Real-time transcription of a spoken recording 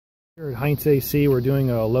Here at Heinz AC, we're doing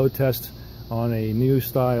a load test on a new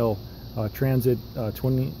style Transit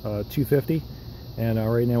 250, and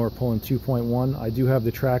right now we're pulling 2.1. I do have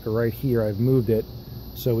the tracker right here. I've moved it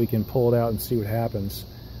so we can pull it out and see what happens.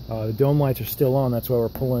 The dome lights are still on, that's why we're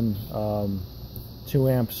pulling 2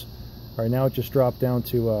 amps. All right, now it just dropped down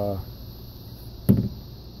to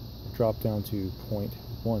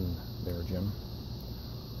 0.1 there, Jim.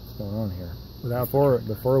 What's going on here?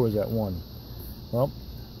 Before it was at 1. Well,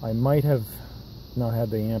 I might have not had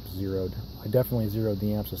the amps zeroed. I definitely zeroed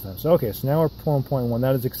the amps this time. So okay, so now we're pulling 0.1.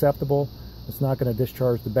 That is acceptable. It's not going to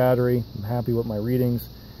discharge the battery. I'm happy with my readings.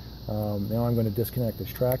 Now I'm going to disconnect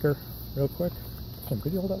this tracker real quick. Tim,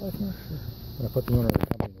 could you hold that light for me? Sure. I'm going to put the owner of the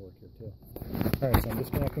company to work here too. Alright, so I'm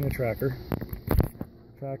disconnecting the tracker.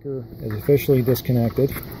 The tracker is officially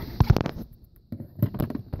disconnected.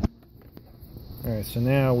 Alright, so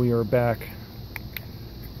now we are back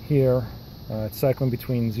here. It's cycling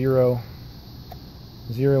between 0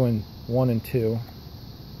 and 1 and 2.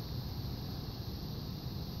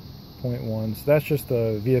 0.1. So that's just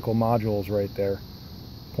the vehicle modules right there.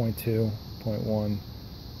 0.2, 0.1.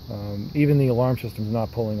 Even the alarm system's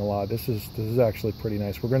not pulling a lot. This is actually pretty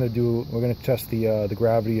nice. We're gonna test the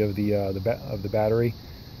gravity of the battery,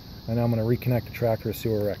 and I'm gonna reconnect the tracker to see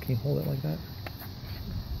where we're at. Can you hold it like that?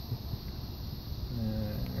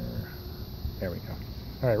 There we go.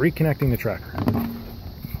 All right, reconnecting the tracker. I'm gonna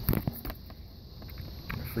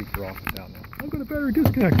freak her off with that now. I've got a battery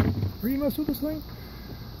disconnected. Are you messing with this thing?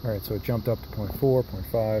 All right, so it jumped up to 0.4,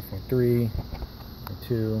 0.5, 0.3,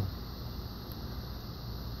 0.2.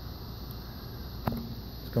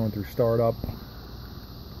 It's going through startup.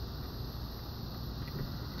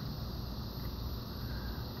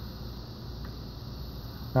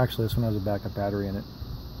 Actually, this one has a backup battery in it.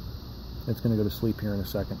 It's going to go to sleep here in a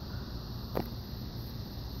second.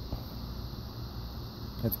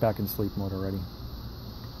 It's back in sleep mode already.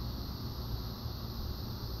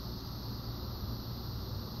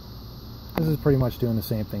 This is pretty much doing the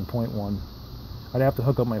same thing, 0.1. I'd have to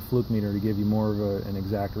hook up my fluke meter to give you more of an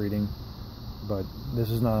exact reading, but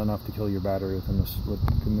this is not enough to kill your battery within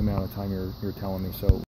the amount of time you're telling me. So